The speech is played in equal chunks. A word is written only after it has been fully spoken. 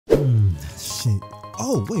shit.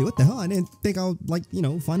 Oh, wait, what the hell? I didn't think I would, like, you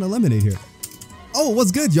know, find a lemonade here. Oh,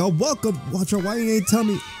 what's good, y'all? Welcome. Watcher, why you ain't tell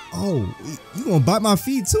me? Oh, you gonna bite my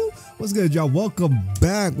feet too? What's good, y'all? Welcome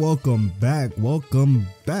back, welcome back, welcome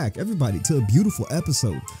back, everybody, to a beautiful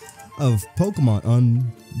episode of Pokemon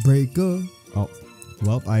Unbreakable. Oh,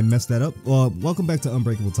 well, I messed that up. Well, welcome back to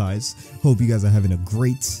Unbreakable Ties. Hope you guys are having a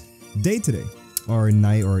great day today, or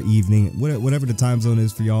night, or evening, whatever the time zone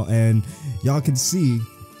is for y'all. And y'all can see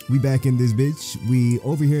we back in this bitch. We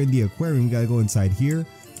over here in the aquarium. We gotta go inside here.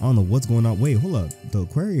 I don't know what's going on. Wait, hold up. The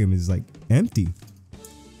aquarium is like empty.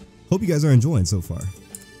 Hope you guys are enjoying so far.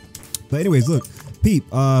 But anyways, look, peep.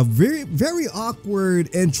 Very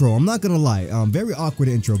awkward intro. I'm not gonna lie. Very awkward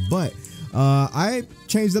intro. But I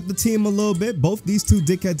changed up the team a little bit. Both these two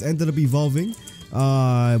dickheads ended up evolving.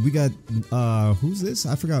 We got who's this?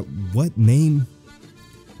 I forgot what name.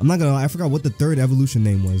 I'm not gonna lie. I forgot what the third evolution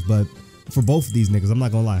name was. But for both of these niggas, I'm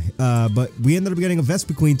not gonna lie. But we ended up getting a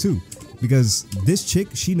Vespiquen too. Because this chick,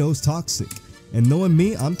 she knows toxic. And knowing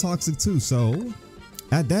me, I'm toxic too. So,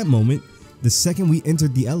 at that moment, the second we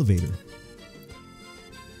entered the elevator.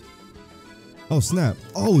 Oh, snap.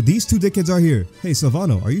 Oh, these two dickheads are here. Hey,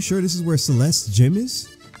 Silvano, are you sure this is where Celeste's gym is?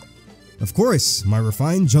 Of course, my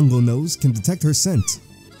refined jungle nose can detect her scent.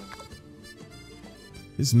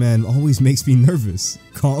 This man always makes me nervous.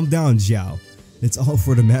 Calm down, Xiao. It's all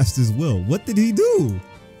for the master's will. What did he do?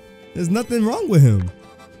 There's nothing wrong with him.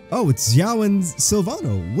 Oh, it's Xiao and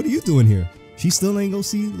Silvano. What are you doing here? She still ain't go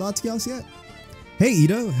see Latias yet? Hey,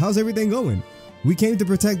 Ida, how's everything going? We came to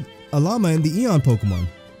protect Alama and the Eon Pokemon.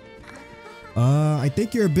 I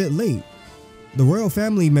think you're a bit late. The royal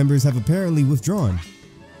family members have apparently withdrawn.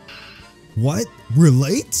 What? We're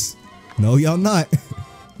late? No, y'all not.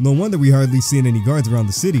 No wonder we hardly seen any guards around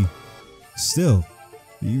the city. Still,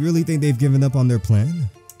 do you really think they've given up on their plan?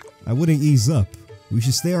 I wouldn't ease up. We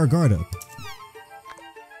should stay our guard up.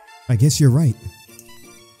 I guess you're right.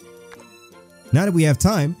 Now that we have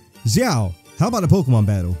time, Xiao, how about a Pokemon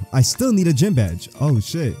battle? I still need a gym badge. Oh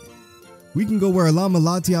shit. We can go where Alama,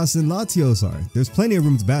 Latios and Latias are. There's plenty of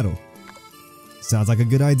room to battle. Sounds like a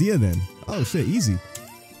good idea then. Oh shit, easy.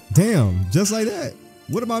 Damn, just like that.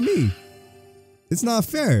 What about me? It's not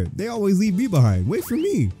fair. They always leave me behind. Wait for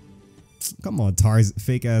me. Come on,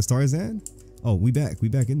 fake ass Tarzan. Oh, we back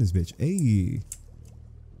in this bitch. Hey.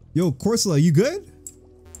 Yo, Corsola, you good?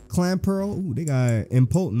 Clan Pearl. Ooh, they got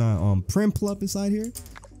Impotent Primplup inside here.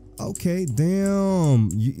 Okay, damn.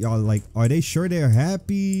 Y'all like, are they sure they're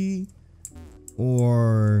happy?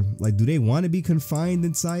 Or like, do they want to be confined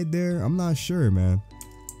inside there? I'm not sure, man.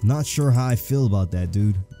 Not sure how I feel about that,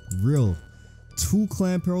 dude. Real. 2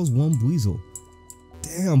 Clan Pearls, 1 Buizel.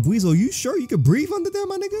 Damn, Buizel, you sure you can breathe under there,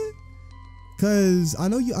 my nigga? Cause I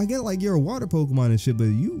know you, I get like you're a water Pokemon and shit, but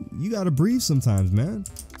you gotta breathe sometimes, man.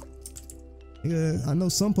 Yeah, I know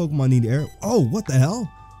some Pokemon need air. Oh, what the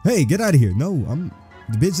hell? Hey, get out of here. No,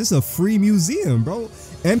 bitch, this is a free museum, bro.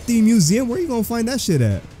 Empty museum. Where you gonna find that shit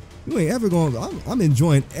at? You ain't ever going. I'm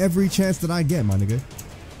enjoying every chance that I get, my nigga.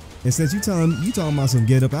 And since you talking about some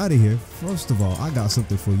get up out of here, first of all, I got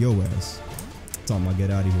something for your ass. Talking about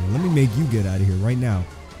get out of here. Let me make you get out of here right now.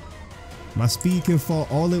 My speed can fall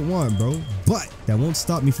all it want, bro, but that won't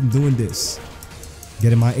stop me from doing this.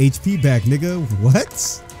 Getting my HP back, nigga.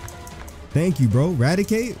 What? Thank you, bro.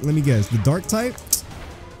 Raticate? Let me guess. The dark type?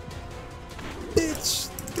 Bitch,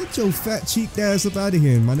 get your fat cheeked ass up out of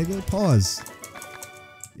here, my nigga. Pause.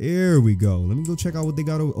 There we go. Let me go check out what they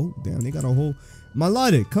got. Oh, damn. They got a whole...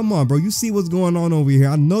 Melodic, come on, bro. You see what's going on over here.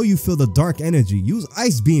 I know you feel the dark energy. Use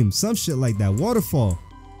Ice Beam. Some shit like that. Waterfall.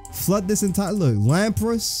 Flood this entire... Look,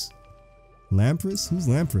 Lampress. Lampress? Who's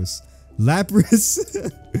Lampress?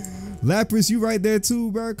 Lapras. Lapras, you right there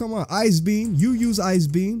too, bro. Come on. Ice Beam. You use Ice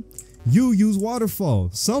Beam. You use Waterfall.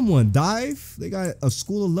 Someone dive. They got a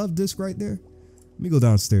School of Love disc right there. Let me go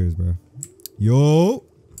downstairs, bro. Yo.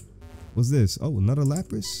 What's this? Oh, another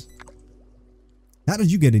Lapras. How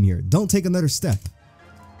did you get in here? Don't take another step.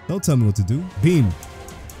 Don't tell me what to do. Beam.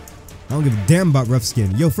 I don't give a damn about rough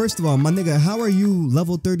skin. Yo, first of all, my nigga, how are you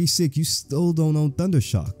level 36? You still don't know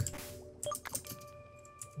Thundershock.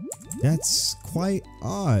 That's quite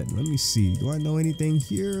odd. Let me see. Do I know anything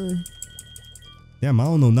here? Damn, I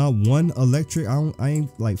don't know, not one electric. I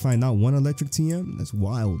ain't like find out one electric TM. That's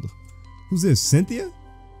wild. Who's this? Cynthia?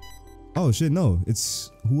 Oh shit, no.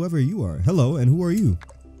 It's whoever you are. Hello, and who are you?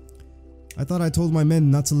 I thought I told my men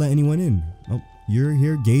not to let anyone in. Oh, you're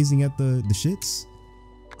here gazing at the shits?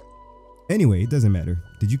 Anyway, it doesn't matter.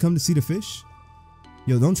 Did you come to see the fish?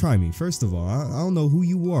 Yo, don't try me. First of all, I don't know who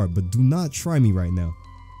you are, but do not try me right now.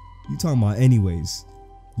 You talking about anyways.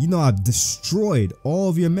 You know I've destroyed all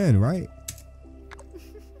of your men, right?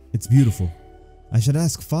 It's beautiful. I should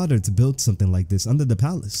ask father to build something like this under the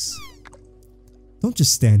palace. Don't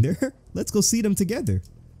just stand there. Let's go see them together.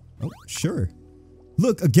 Oh, sure.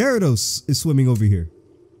 Look, a Gyarados is swimming over here.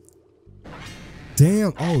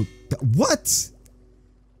 Damn. Oh, what?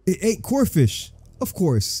 It ate Corphish. Of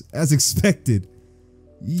course, as expected.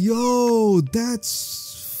 Yo,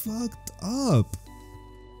 that's fucked up.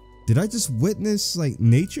 Did I just witness like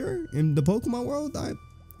nature in the Pokemon world?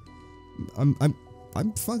 I'm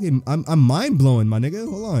mind blowing, my nigga.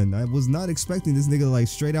 Hold on. I was not expecting this nigga to like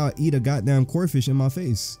straight out eat a goddamn Corphish in my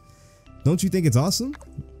face. Don't you think it's awesome?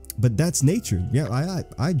 But that's nature. Yeah,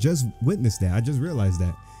 I just witnessed that. I just realized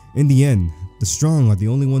that. In the end, the strong are the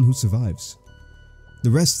only one who survives.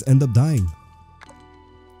 The rest end up dying.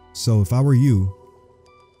 So if I were you,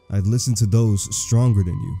 I'd listen to those stronger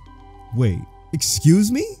than you. Wait,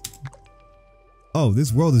 excuse me? Oh,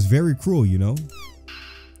 this world is very cruel, you know?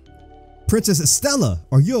 Princess Estella,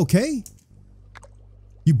 are you okay?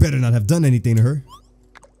 You better not have done anything to her.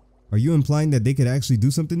 Are you implying that they could actually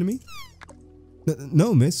do something to me?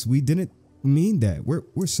 No, miss, we didn't mean that.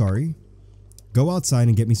 We're sorry. Go outside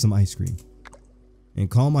and get me some ice cream. And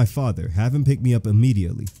call my father. Have him pick me up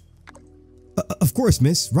immediately. Of course,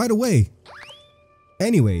 miss. Right away.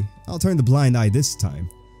 Anyway, I'll turn the blind eye this time.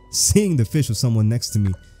 Seeing the fish with someone next to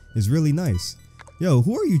me is really nice. Yo,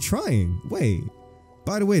 who are you trying? Wait.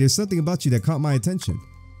 By the way, there's something about you that caught my attention.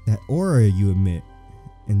 That aura you emit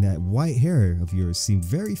and that white hair of yours seem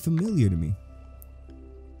very familiar to me.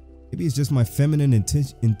 Maybe it's just my feminine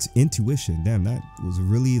intuition. Damn, that was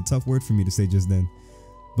really a tough word for me to say just then.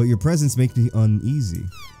 But your presence makes me uneasy.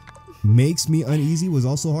 Makes me uneasy was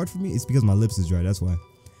also hard for me? It's because my lips is dry, that's why.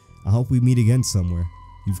 I hope we meet again somewhere.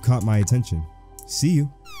 You've caught my attention. See you.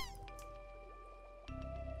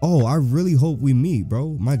 Oh, I really hope we meet,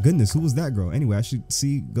 bro. My goodness, who was that girl? Anyway, I should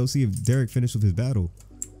go see if Derek finished with his battle.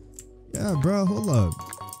 Yeah, bro, hold up.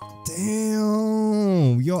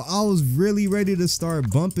 Damn. Yo, I was really ready to start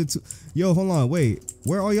bumping to... Yo, hold on, wait.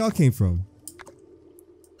 Where all y'all came from?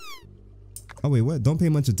 Oh, wait, what? Don't pay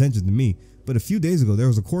much attention to me. But a few days ago, there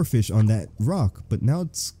was a Corphish on that rock, but now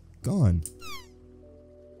it's gone.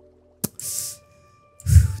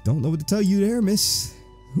 Don't know what to tell you there, miss.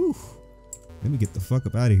 Whew. Let me get the fuck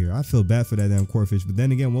up out of here. I feel bad for that damn Corphish, but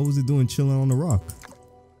then again, what was it doing chilling on the rock?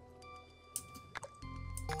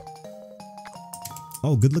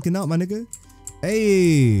 Oh, good looking out, my nigga.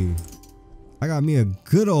 Hey, I got me a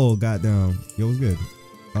good old goddamn. Yo, what's good?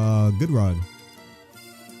 Good rod.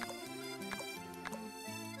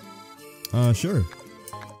 Sure.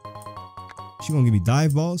 She gonna give me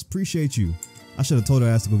dive balls? Appreciate you. I should have told her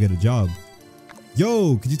ass to go get a job.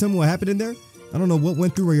 Yo, could you tell me what happened in there? I don't know what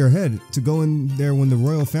went through your head to go in there when the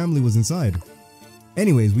royal family was inside.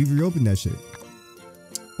 Anyways, we've reopened that shit.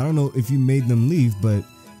 I don't know if you made them leave, but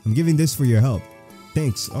I'm giving this for your help.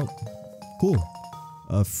 Thanks. Oh, cool.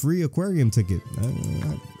 A free aquarium ticket.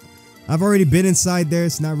 I've already been inside there.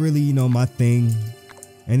 It's not really, you know, my thing.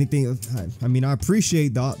 Anything. I mean, I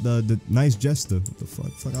appreciate the nice gesture. What the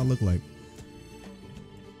fuck I look like?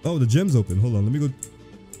 Oh, the gym's open. Hold on. Let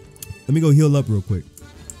me go heal up real quick.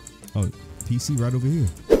 Oh, PC right over here.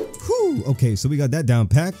 Whew. Okay, so we got that down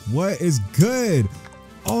packed. What is good?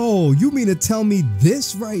 Oh, you mean to tell me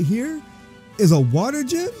this right here is a water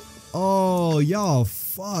gym? Oh, y'all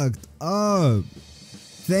fucked up.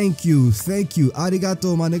 Thank you.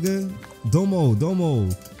 Arigato, my nigga. Domo.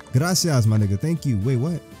 Gracias, my nigga. Thank you. Wait,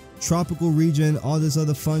 what? Tropical region, all this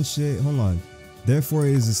other fun shit. Hold on. Therefore,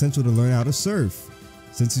 it is essential to learn how to surf.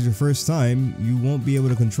 Since it's your first time, you won't be able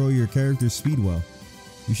to control your character's speed well.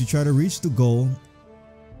 You should try to reach the goal.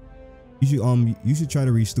 You should try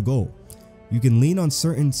to reach the goal. You can lean on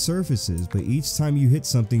certain surfaces, but each time you hit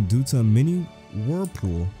something due to a mini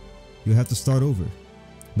whirlpool, you'll have to start over.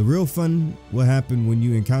 The real fun will happen when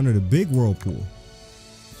you encounter the big whirlpool.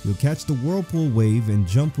 You'll catch the whirlpool wave and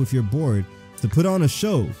jump with your board to put on a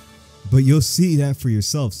show, but you'll see that for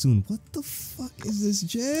yourself soon. What the fuck is this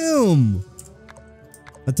gym?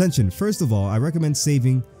 Attention, first of all, I recommend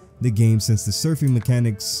saving the game since the surfing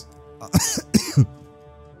mechanics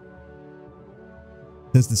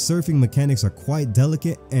are quite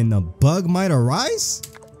delicate and a bug might arise.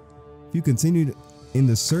 If you continue in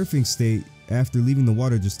the surfing state after leaving the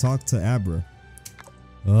water, just talk to Abra.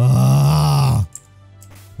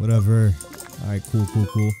 Whatever. Alright, cool.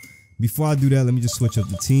 Before I do that, let me just switch up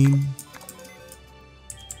the team.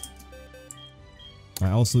 I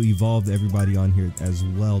also evolved everybody on here as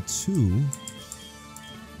well too.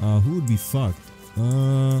 Who would be fucked?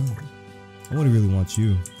 I wouldn't really want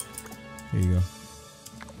you. There you go.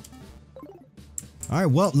 Alright,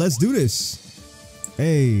 well, let's do this.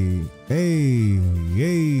 Hey.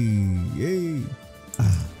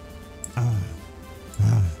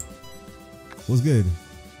 What's good?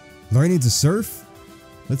 Learning to surf?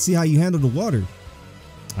 Let's see how you handle the water.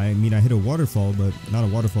 I mean, I hit a waterfall, but not a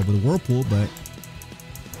waterfall, but a whirlpool. But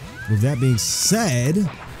with that being said,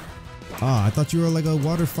 I thought you were like a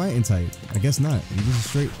water fighting type. I guess not. You're just a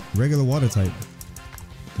straight regular water type.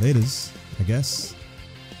 Laters, I guess.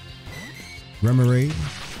 Remoraid.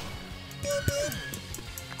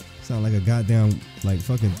 Sound like a goddamn like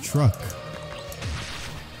fucking truck.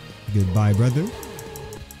 Goodbye, brother.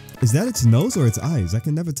 Is that its nose or its eyes? I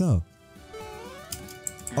can never tell.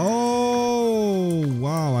 Oh,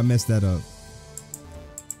 wow. I messed that up.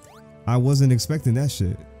 I wasn't expecting that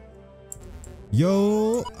shit.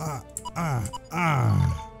 Yo.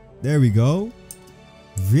 There we go.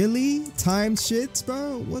 Really? Time shits,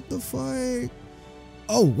 bro? What the fuck?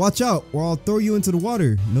 Oh, watch out or I'll throw you into the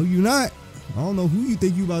water. No, you're not. I don't know who you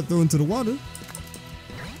think you about to throw into the water.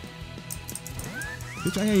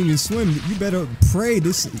 Bitch, I can't even swim. You better pray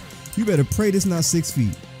this. You better pray this not 6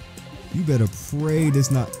 feet. You better pray this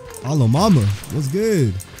not. Hello, mama. What's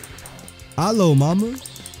good? Hello, mama.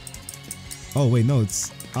 Oh wait, no,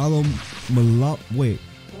 it's Alo Mala. Wait,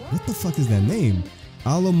 what the fuck is that name?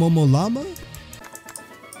 Alo Momolama?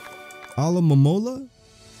 Alo Momola?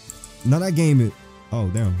 No, that game is. Oh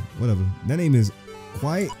damn, whatever. That name is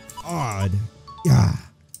quite odd. Yeah.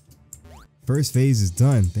 First phase is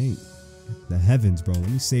done. Thank the heavens, bro. Let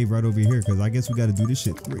me save right over here because I guess we got to do this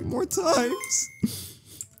shit 3 more times.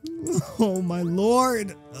 Oh my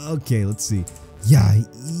lord. Okay, let's see. Yeah.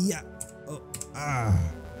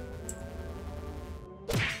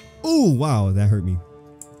 Oh wow, that hurt me.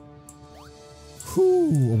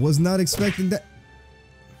 Whew, I was not expecting that.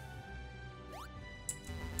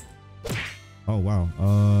 Oh wow.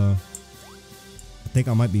 I think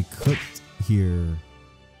I might be cooked here.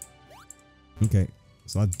 Okay,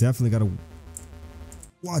 so I definitely gotta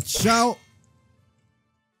watch out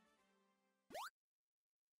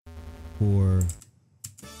for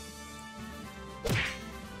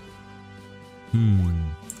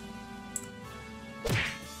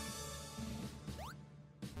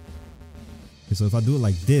Okay, so if I do it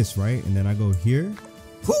like this, right, and then I go here,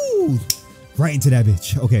 whoo, right into that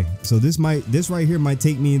bitch. Okay, so this right here might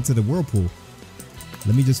take me into the whirlpool.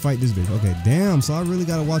 Let me just fight this bitch. Okay, damn. So I really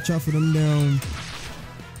gotta watch out for them down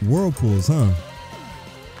whirlpools, huh?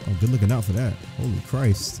 Oh, good looking out for that. Holy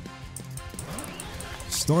Christ.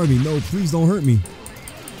 Stormy, no, please don't hurt me.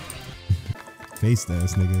 Face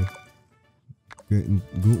ass nigga.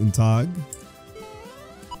 Guten Tag.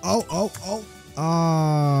 Oh.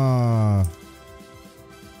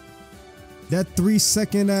 That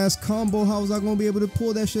 3-second ass combo, how was I gonna be able to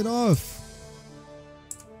pull that shit off?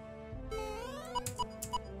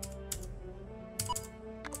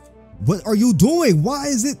 What are you doing? Why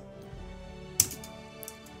is it?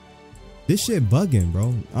 This shit bugging,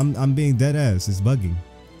 bro. I'm being dead ass. It's bugging.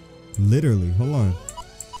 Literally. Hold on.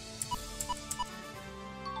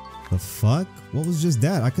 The fuck? What was just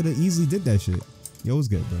that? I could have easily did that shit. Yo, what's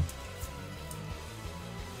good, bro?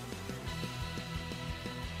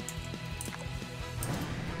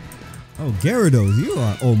 Oh, Gyarados, you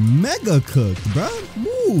are omega cooked, bro.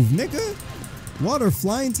 Move, nigga. Water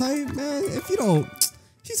flying type, man. If you don't.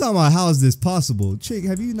 She's talking about how is this possible? Chick,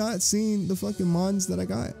 have you not seen the fucking mons that I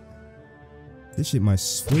got? This shit might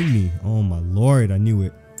swing me. Oh my lord, I knew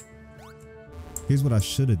it. Here's what I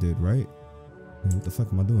should have did, right? What the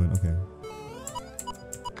fuck am I doing? Okay.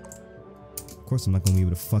 Of course I'm not gonna be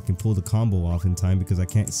able to fucking pull the combo off in time because I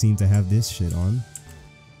can't seem to have this shit on.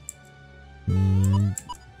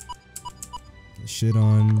 Get shit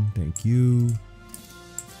on. Thank you.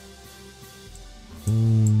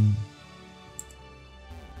 Boom.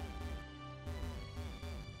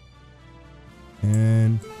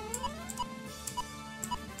 And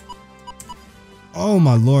oh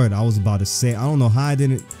my lord, I was about to say, I don't know how I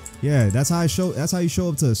didn't. Yeah, that's how you show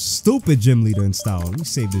up to a stupid gym leader in style. Let me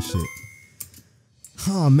save this shit.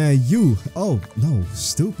 Oh man, oh no,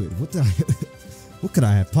 stupid. What could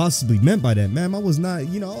I have possibly meant by that, man? I was not, I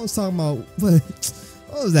was talking about what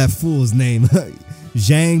was that fool's name?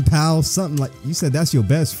 Zhang Pao, something like. You said that's your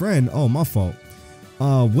best friend. Oh, my fault.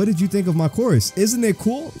 What did you think of my course? Isn't it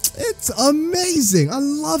cool? It's amazing. I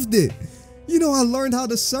loved it. I learned how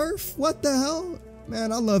to surf. What the hell?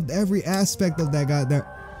 Man, I loved every aspect of that goddamn.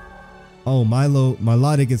 Oh,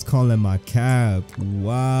 Melodic is calling my cab.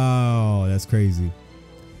 Wow, that's crazy.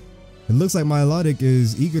 It looks like Melodic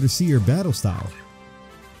is eager to see your battle style.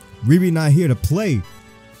 Riri not here to play.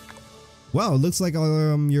 Wow, it looks like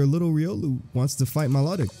your little Riolu wants to fight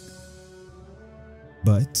Melodic.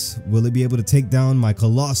 But will it be able to take down my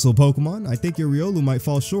colossal Pokemon? I think your Riolu might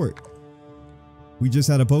fall short. We just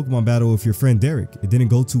had a Pokemon battle with your friend Derek. It didn't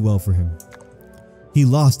go too well for him. He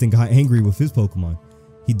lost and got angry with his Pokemon.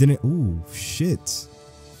 He didn't. Ooh, shit.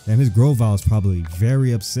 Damn, his Grovyle is probably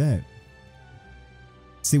very upset.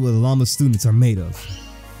 See what the llama students are made of.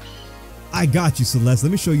 I got you, Celeste.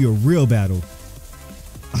 Let me show you a real battle.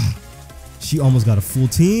 She almost got a full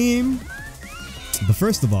team. But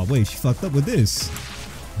first of all, wait, she fucked up with this.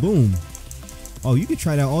 Boom. Oh, you can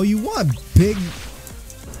try that all you want, big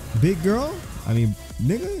girl. I mean,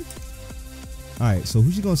 nigga. All right, so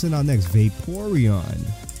who's she gonna send out next? Vaporeon.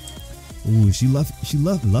 Ooh, she Luffy.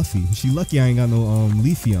 She lucky I ain't got no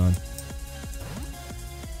Leafy on.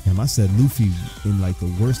 Damn, I said Luffy in like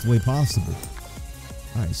the worst way possible.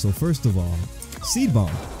 All right, so first of all, Seed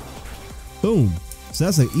Bomb. Boom. So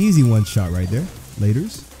that's an easy one shot right there.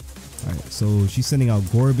 Laters. All right, so she's sending out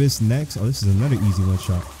Gorbis next. Oh, this is another easy one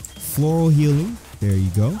shot. Floral Healing. There you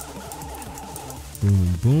go.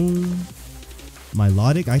 Boom, boom.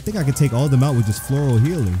 Milotic. I think I could take all of them out with just Floral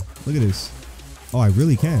Healing. Look at this. Oh, I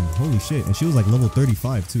really can. Holy shit. And she was like level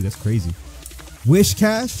 35 too. That's crazy. Wish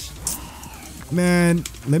cash? Man,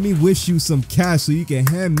 let me wish you some cash so you can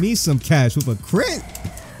hand me some cash with a crit.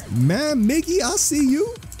 Man, Mickey, I see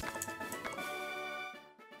you.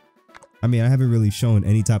 I mean, I haven't really shown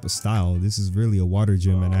any type of style. This is really a water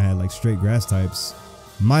gym and I had like straight grass types.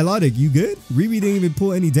 Milotic, you good? Riri didn't even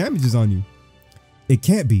pull any damages on you. It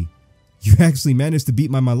can't be. You actually managed to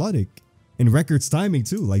beat my Milotic. In records timing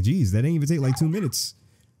too. Like, geez, that didn't even take like 2 minutes.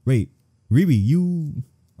 Wait, Riri,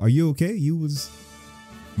 are you okay? You was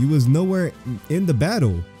nowhere in the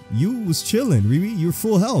battle. You was chilling, Riri. You're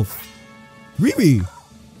full health. Riri!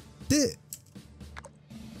 It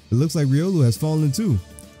looks like Riolu has fallen too.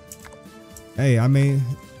 Hey, I mean,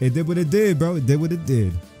 it did what it did, bro. It did what it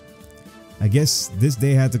did. I guess this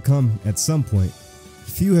day had to come at some point.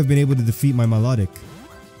 Few have been able to defeat my Milotic.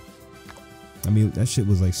 I mean, that shit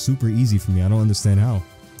was like super easy for me. I don't understand how.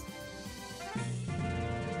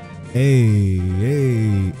 Hey.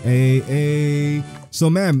 So,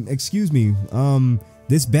 ma'am, excuse me.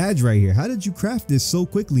 This badge right here. How did you craft this so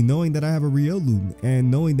quickly, knowing that I have a Riolu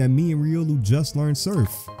and knowing that me and Riolu just learned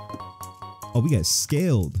Surf? Oh, we got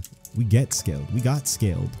scaled. We got scaled.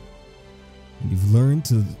 And you've learned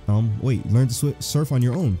to learn to surf on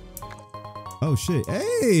your own. Oh shit.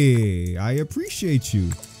 Hey, I appreciate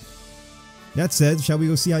you. That said, shall we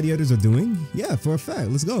go see how the others are doing? Yeah, for a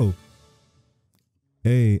fact. Let's go.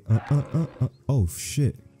 Hey, oh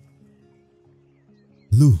shit.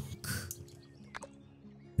 Luke.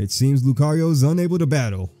 It seems Lucario is unable to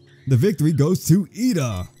battle. The victory goes to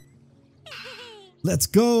Ida. Let's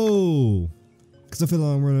go. Cause I feel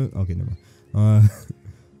like I'm running. Okay, never mind.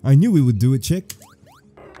 I knew we would do it, chick.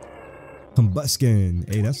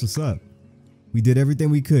 Combuskin. Hey, that's what's up. We did everything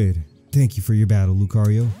we could. Thank you for your battle,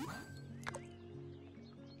 Lucario.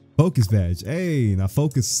 Focus badge. Hey, now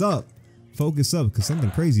focus up. Focus up, because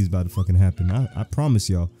something crazy is about to fucking happen. I promise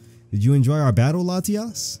y'all. Did you enjoy our battle,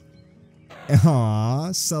 Latias?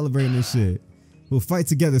 Aww, celebrating this shit. We'll fight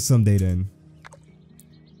together someday then.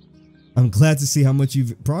 I'm glad to see how much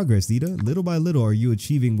you've progressed, Ida. Little by little are you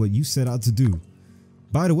achieving what you set out to do.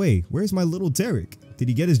 By the way, where's my little Tarek? Did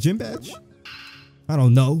he get his gym badge? I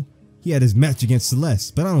don't know. He had his match against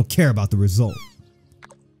Celeste, but I don't care about the result.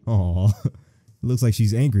 Aww. It looks like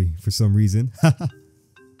she's angry for some reason.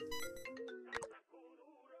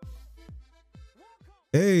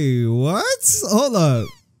 Hey, what? Hold up.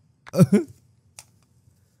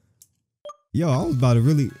 Yo, I was about to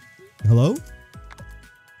really... Hello?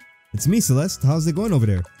 It's me, Celeste. How's it going over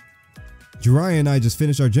there? Jiraiya and I just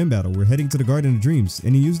finished our gym battle. We're heading to the Garden of Dreams.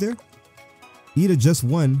 Any news there? Ida just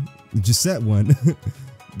won. Gisette won.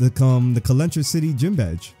 the Kalentra City gym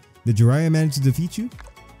badge. Did Jiraiya manage to defeat you?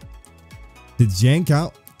 Did Zhang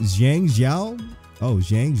Zhao? Oh,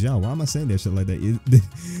 Zhang Zhao. Why am I saying that shit like that?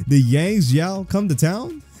 Did Yang Zhao come to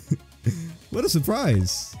town? What a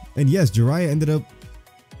surprise. And yes, Jiraiya ended up...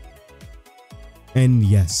 And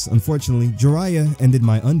yes, unfortunately, Jiraiya ended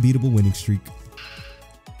my unbeatable winning streak.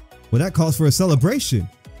 Well, that calls for a celebration.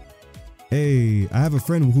 Hey, I have a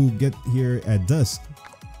friend who'll get here at dusk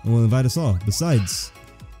and will invite us all. Besides,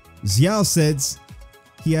 Xiao says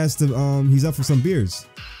he has to, he's up for some beers.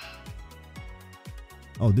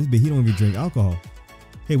 Oh, this bitch, he don't even drink alcohol.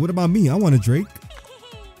 Hey, what about me? I want a drink.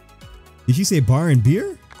 Did she say bar and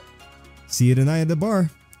beer? See you tonight at the bar.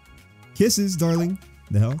 Kisses, darling.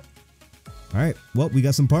 The hell? Alright, well, we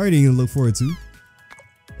got some partying to look forward to.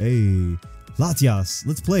 Hey, Latias,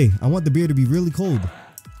 let's play. I want the beer to be really cold.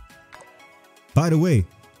 By the way,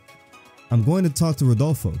 I'm going to talk to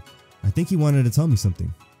Rodolfo. I think he wanted to tell me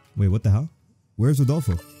something. Wait, what the hell? Where's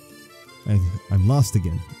Rodolfo? I'm lost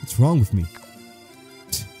again. What's wrong with me?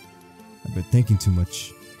 I've been thinking too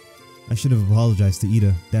much. I should have apologized to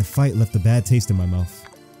Ida. That fight left a bad taste in my mouth.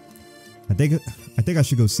 I think I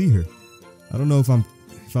should go see her. I don't know if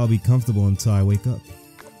I'll be comfortable until I wake up.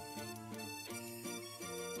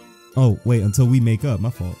 Oh, wait, until we make up. My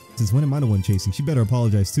fault. Since when am I the one chasing? She better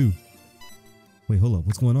apologize too. Wait, hold up.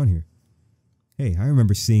 What's going on here? Hey, I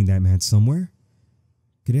remember seeing that man somewhere.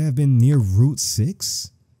 Could it have been near Route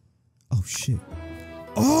 6? Oh, shit.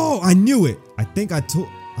 Oh, I knew it. I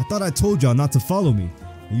thought I told y'all not to follow me.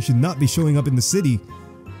 You should not be showing up in the city.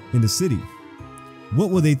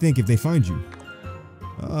 What will they think if they find you?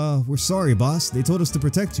 We're sorry, boss. They told us to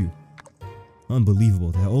protect you.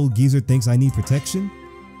 Unbelievable. That old geezer thinks I need protection?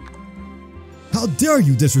 How dare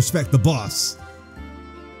you disrespect the boss?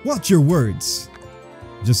 Watch your words.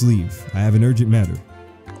 Just leave. I have an urgent matter.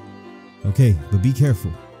 Okay, but be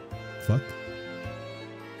careful. Fuck.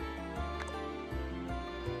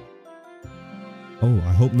 Oh,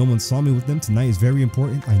 I hope no one saw me with them. Tonight is very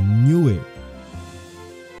important. I knew it.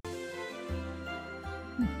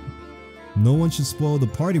 No one should spoil the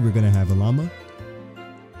party we're gonna have, Alama.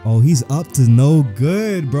 Oh, he's up to no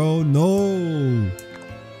good, bro. No.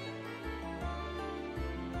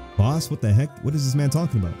 Boss, what the heck? What is this man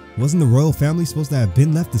talking about? Wasn't the royal family supposed to have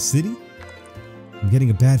been left the city? I'm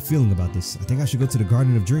getting a bad feeling about this. I think I should go to the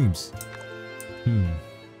Garden of Dreams.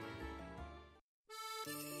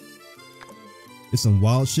 There's some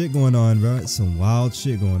wild shit going on, bro. It's some wild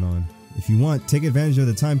shit going on. If you want, take advantage of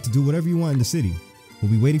the time to do whatever you want in the city.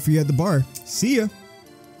 We'll be waiting for you at the bar. See ya.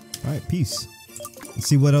 Alright, peace. Let's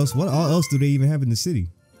see what else. What all else do they even have in the city?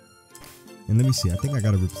 And let me see. I think I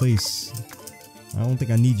gotta replace. I don't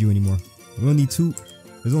think I need you anymore. We only need 2.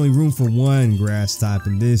 There's only room for 1 grass type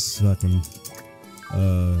in this fucking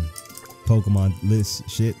Pokemon list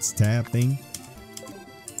shits tab thing.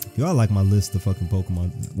 Yo, I like my list of fucking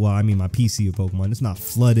Pokemon. Well, I mean my PC of Pokemon. It's not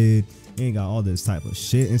flooded. It ain't got all this type of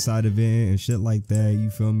shit inside of it and shit like that. You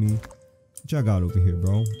feel me? What y'all got over here,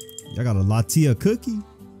 bro? Y'all got a Latia cookie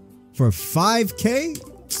for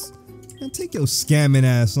 5K? Man, take your scamming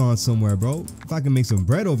ass on somewhere, bro. If I can make some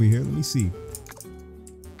bread over here, let me see.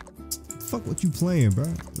 Fuck what you playing, bro?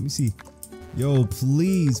 Let me see. Yo,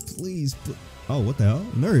 please. Oh, what the hell?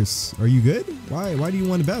 Nurse, are you good? Why do you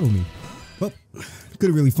want to battle me? Well,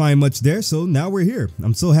 couldn't really find much there, so now we're here.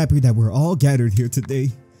 I'm so happy that we're all gathered here today.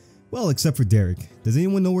 Well, except for Derek. Does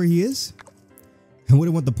anyone know where he is? I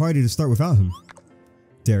wouldn't want the party to start without him.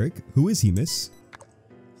 Derek, who is he, miss?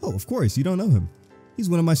 Oh, of course, you don't know him. He's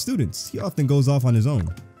one of my students. He often goes off on his own.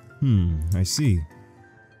 I see.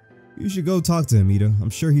 You should go talk to him, Ida. I'm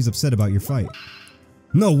sure he's upset about your fight.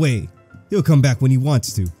 No way. He'll come back when he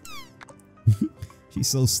wants to. She's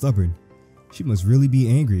so stubborn. She must really be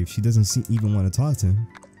angry if she doesn't even want to talk to him.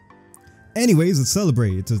 Anyways, let's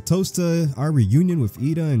celebrate. It's a toast to our reunion with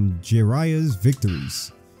Ida and Jiraiya's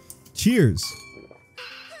victories. Cheers.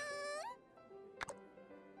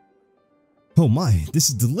 Oh my, this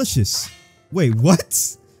is delicious. Wait,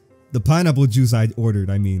 what? The pineapple juice I ordered,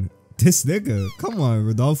 I mean. This nigga. Come on,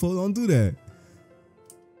 Rodolfo, don't do that.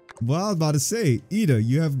 Well, I was about to say, Ida,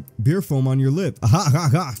 you have beer foam on your lip. Ha ha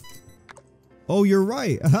ha. Oh, you're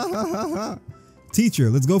right. Ha ha ha ha. Teacher,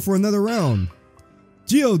 let's go for another round.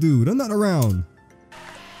 Geodude, another round.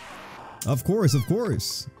 Of course, of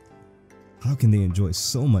course. How can they enjoy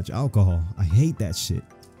so much alcohol? I hate that shit.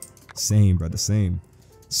 Same, brother, same.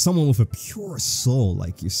 Someone with a pure soul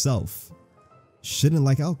like yourself shouldn't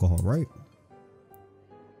like alcohol, right?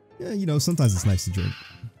 Yeah, you know, sometimes it's nice to drink.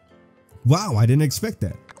 Wow, I didn't expect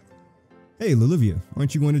that. Hey, Lolivia,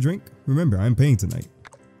 aren't you going to drink? Remember, I'm paying tonight.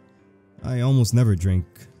 I almost never drink.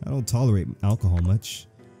 I don't tolerate alcohol much.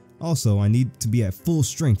 Also, I need to be at full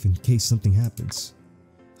strength in case something happens.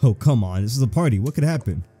 Oh, come on, this is a party. What could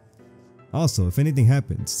happen? Also, if anything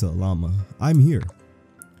happens to Alama, I'm here.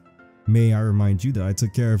 May I remind you that I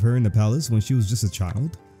took care of her in the palace when she was just a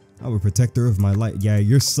child? I would protect her with my life. Yeah,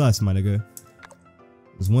 you're sus, my nigga.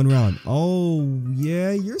 There's one round. Oh,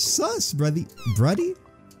 yeah, you're sus, bruddy.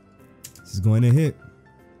 This is going to hit.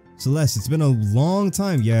 Celeste, it's been a long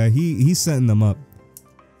time. Yeah, he's setting them up.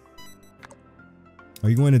 Are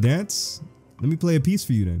you going to dance? Let me play a piece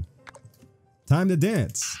for you then. Time to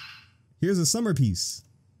dance. Here's a summer piece.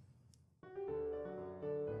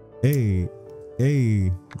 Hey,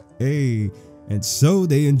 hey, hey. And so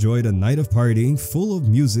they enjoyed a night of partying full of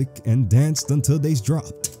music and danced until they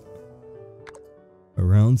dropped.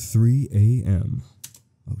 Around 3 a.m.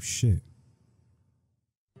 Oh shit.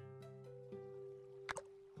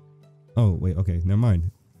 Oh wait, okay, never mind.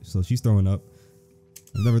 So she's throwing up.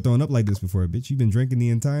 I've never thrown up like this before, bitch. You've been drinking the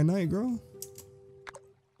entire night, girl.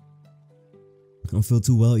 I don't feel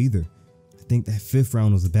too well either. I think that 5th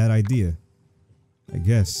round was a bad idea. I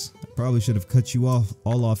guess. I probably should have cut you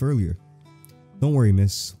all off earlier. Don't worry,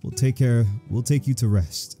 miss. We'll take you to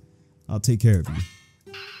rest. I'll take care of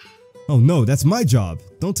you. Oh no, that's my job.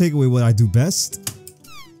 Don't take away what I do best.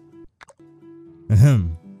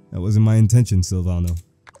 Ahem. That wasn't my intention, Silvano.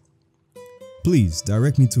 Please,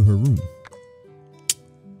 direct me to her room.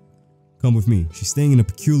 Come with me. She's staying in a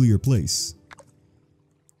peculiar place.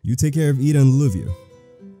 You take care of Ida and Liluvia.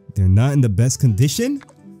 They're not in the best condition?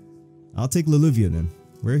 I'll take Liluvia then.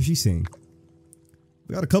 Where is she staying?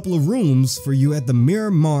 We got a couple of rooms for you at the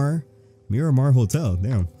Miramar Hotel.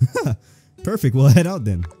 Damn. Perfect. We'll head out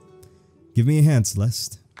then. Give me a hand,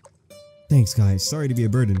 Celeste. Thanks, guys. Sorry to be a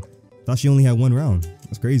burden. Thought she only had one round.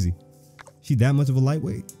 That's crazy. She that much of a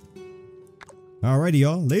lightweight? Alrighty,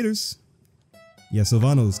 y'all. Laters. Yeah,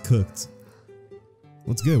 Silvano's cooked.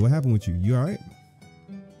 What's good? What happened with you? You alright?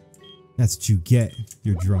 That's what you get.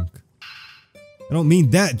 You're drunk. I don't mean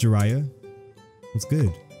that, Jiraiya. What's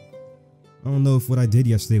good? I don't know if what I did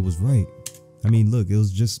yesterday was right. I mean, look, it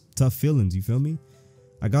was just tough feelings, you feel me?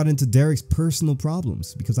 I got into Derek's personal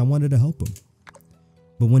problems because I wanted to help him.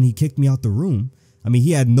 But when he kicked me out the room, I mean,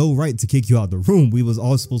 he had no right to kick you out the room. We was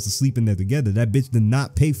all supposed to sleep in there together. That bitch did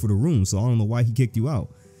not pay for the room, so I don't know why he kicked you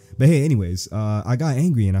out. But hey, anyways, I got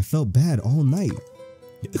angry and I felt bad all night.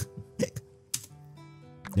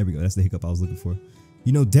 There we go. That's the hiccup I was looking for.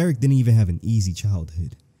 You know, Derek didn't even have an easy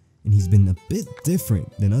childhood. And he's been a bit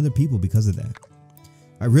different than other people because of that.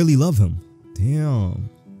 I really love him. Damn.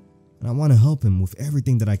 And I want to help him with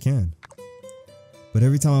everything that I can. But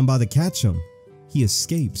every time I'm about to catch him, he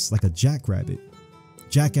escapes like a jackrabbit.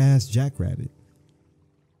 Jackass jackrabbit.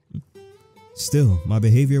 Still, my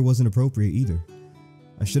behavior wasn't appropriate either.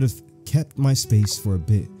 I should have kept my space for a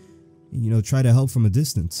bit. And, you know, try to help from a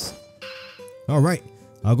distance. Alright,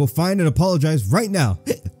 I'll go find and apologize right now.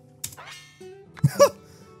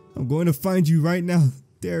 I'm going to find you right now,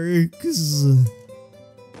 Derek.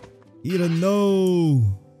 Ida,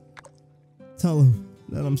 no. Tell him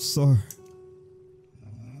that I'm sorry.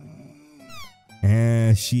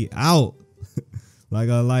 And she out. Like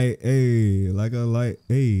a light A. Like a light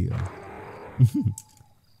A.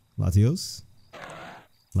 Latios?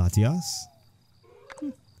 Latias?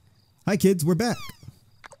 Hi kids, we're back.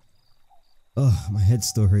 Ugh, my head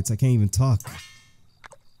still hurts. I can't even talk.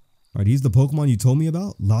 Are these the Pokemon you told me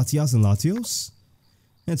about? Latias and Latios?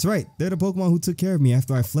 That's right. They're the Pokemon who took care of me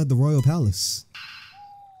after I fled the Royal Palace.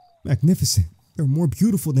 Magnificent. They're more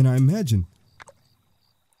beautiful than I imagined.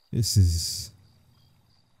 This is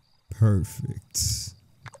perfect.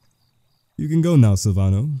 You can go now,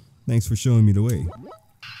 Silvano. Thanks for showing me the way.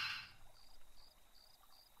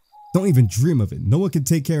 Don't even dream of it. No one can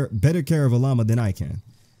take better care of a llama than I can.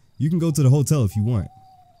 You can go to the hotel if you want.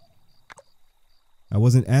 I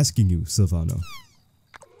wasn't asking you, Silvano.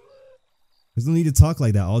 There's no need to talk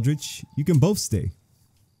like that, Aldrich. You can both stay.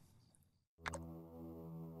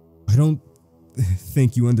 I don't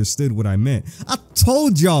think you understood what I meant. I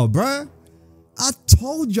told y'all, bruh. I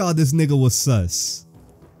told y'all this nigga was sus.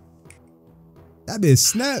 That bitch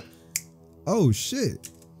snap. Oh, shit.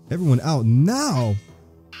 Everyone out now.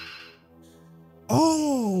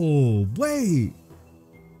 Oh, wait.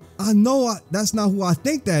 I know that's not who I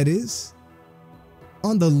think that is.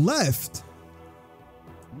 On the left.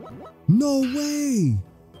 No way.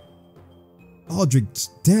 Aldrich,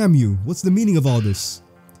 damn you. What's the meaning of all this?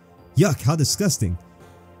 Yuck, how disgusting.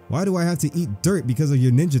 Why do I have to eat dirt because of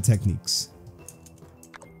your ninja techniques?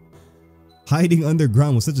 Hiding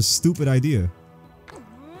underground was such a stupid idea.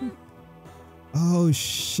 Oh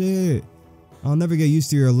shit. I'll never get used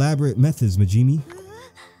to your elaborate methods, Majimi.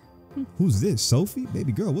 Who's this? Sophie?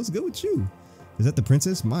 Baby girl, what's good with you? Is that the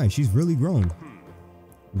princess? My, she's really grown.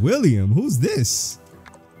 William, who's this?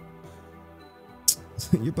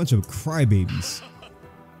 You're a bunch of crybabies.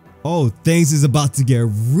 Oh, things is about to get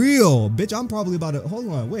real. Bitch, I'm probably about to... Hold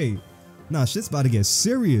on, wait. Nah, shit's about to get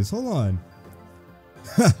serious. Hold on.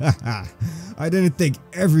 I didn't think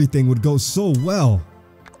everything would go so well.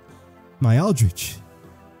 My Aldrich.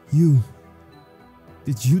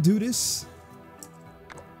 Did you do this?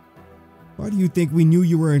 Why do you think we knew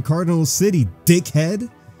you were in Cardinal City, dickhead?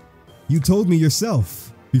 You told me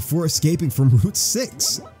yourself before escaping from Route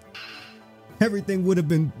 6. Everything would have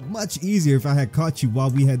been much easier if I had caught you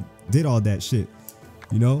while we did all that shit,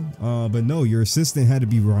 you know. But no, your assistant had to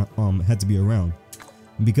be around,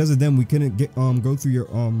 and because of them we couldn't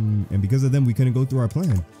go through our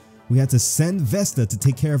plan. We had to send Vesta to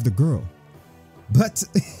take care of the girl, but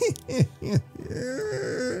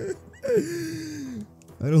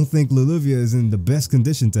I don't think Liluvia is in the best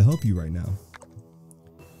condition to help you right now.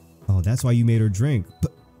 Oh, that's why you made her drink.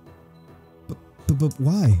 But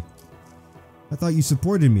why? I thought you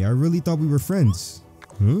supported me. I really thought we were friends.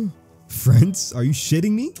 Huh? Friends? Are you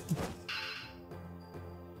shitting me?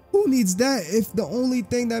 Who needs that if the only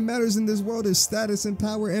thing that matters in this world is status and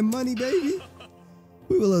power and money, baby?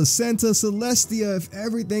 We will ascend to Celestia if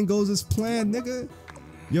everything goes as planned, nigga.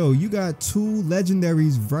 Yo, you got 2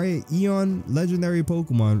 legendaries, right? Eon legendary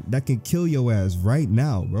Pokemon that can kill your ass right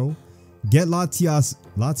now, bro. Get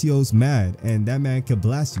Latios mad, and that man can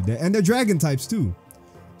blast you. And they're dragon types too.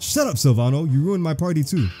 Shut up, Silvano. You ruined my party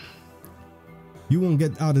too. You won't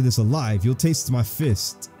get out of this alive. You'll taste my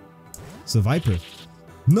fist. Seviper.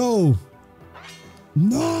 No.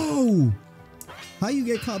 No. How you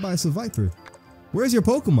get caught by a Seviper? Where's your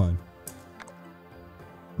Pokemon?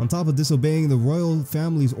 On top of disobeying the royal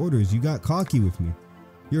family's orders, you got cocky with me.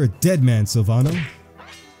 You're a dead man, Silvano.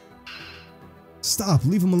 Stop.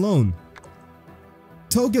 Leave him alone.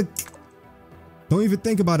 Toga. Don't even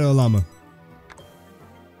think about it, Alama.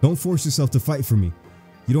 Don't force yourself to fight for me.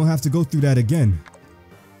 You don't have to go through that again.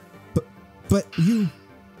 But you...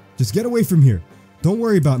 Just get away from here. Don't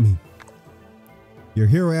worry about me. Your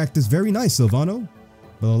hero act is very nice, Silvano.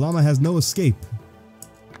 But Alama has no escape.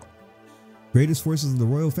 Greatest forces of the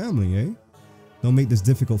royal family, eh? Don't make this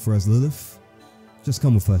difficult for us, Lilith. Just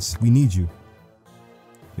come with us. We need you.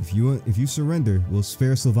 If you surrender, we'll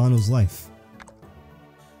spare Silvano's life.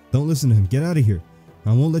 Don't listen to him. Get out of here.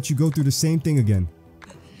 I won't let you go through the same thing again.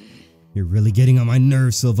 You're really getting on my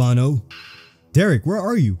nerves, Silvano. Derek, where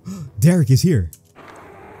are you? Derek is here.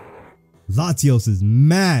 Latios is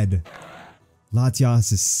mad.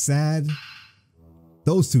 Latias is sad.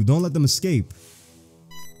 Those two, don't let them escape.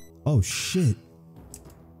 Oh, shit.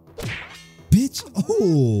 Bitch.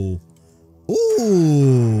 Oh.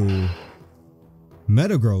 Oh.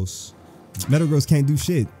 Metagross. Metagross can't do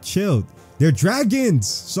shit. Chill. They're dragons.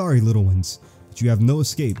 Sorry, little ones. But you have no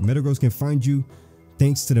escape. Metagross can find you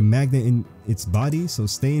thanks to the magnet in its body. So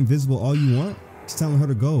stay invisible all you want. He's telling her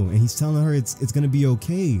to go. And he's telling her it's going to be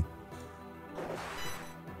okay.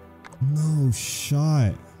 No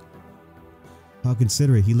shot. How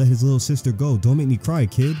considerate. He let his little sister go. Don't make me cry,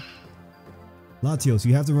 kid. Latios,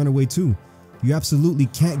 you have to run away too. You absolutely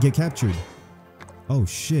can't get captured. Oh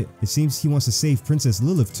shit. It seems he wants to save Princess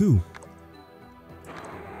Lilith too.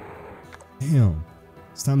 Damn.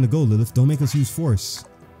 It's time to go, Lilith. Don't make us use force.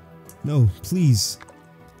 No, please.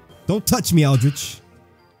 Don't touch me, Aldrich.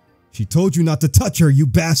 She told you not to touch her, you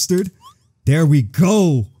bastard. There we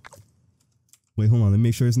go. Wait, hold on. Let me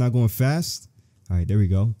make sure it's not going fast. Alright, there we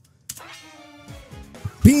go.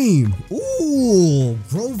 Beam. Ooh,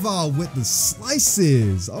 Grovyle with the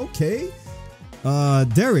slices. Okay.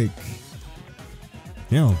 Derek.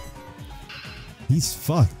 Damn. He's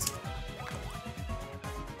fucked.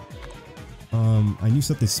 I knew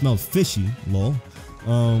something smelled fishy. Lol.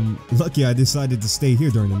 Lucky I decided to stay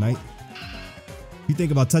here during the night. If you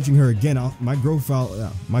think about touching her again, my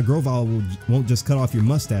Grovyle won't just cut off your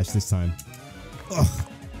mustache this time. Ugh.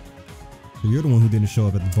 So you're the one who didn't show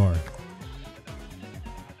up at the bar.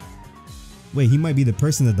 Wait, he might be the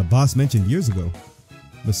person that the boss mentioned years ago.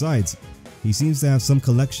 Besides, he seems to have some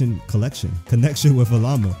connection with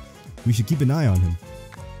Alama. We should keep an eye on him.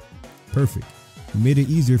 Perfect. You made it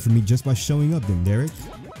easier for me just by showing up then, Derek.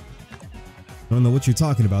 I don't know what you're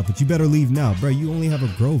talking about, but you better leave now. Bro, you only have a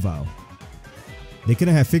Grovyle. They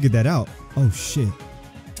couldn't have figured that out. Oh, shit.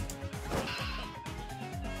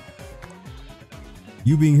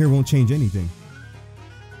 You being here won't change anything.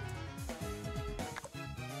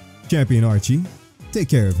 Champion Archie, take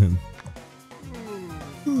care of him.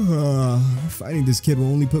 Fighting this kid will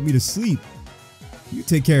only put me to sleep. You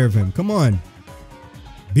take care of him, come on.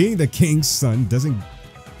 Being the king's son doesn't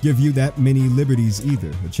give you that many liberties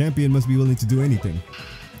either. A champion must be willing to do anything.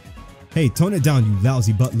 Hey, tone it down, you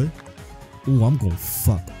lousy butler. Ooh, I'm gonna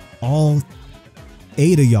fuck all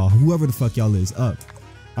 8 of y'all, whoever the fuck y'all is, up.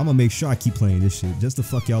 I'm gonna make sure I keep playing this shit just to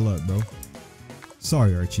fuck y'all up, bro.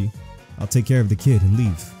 Sorry, Archie. I'll take care of the kid and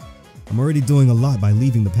leave. I'm already doing a lot by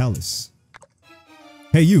leaving the palace.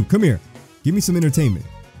 Hey, you, come here. Give me some entertainment.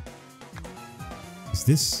 Is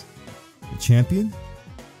this the champion?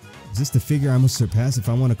 Is this the figure I must surpass if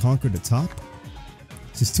I want to conquer the top?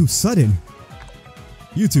 This is too sudden.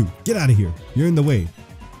 You two, get out of here. You're in the way.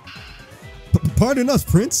 Pardon us,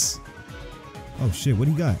 Prince. Oh shit, what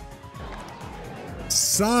do you got?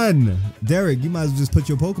 Son! Derek, you might as well just put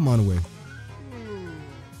your Pokemon away.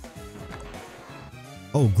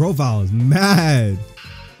 Oh, Grovyle is mad.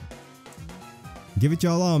 Give it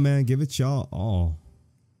y'all all, man. Give it y'all all.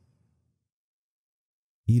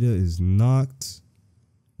 Ida is knocked.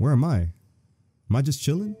 Where am I? Am I just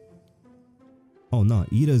chilling? Oh no,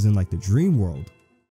 Ida is in like the dream world.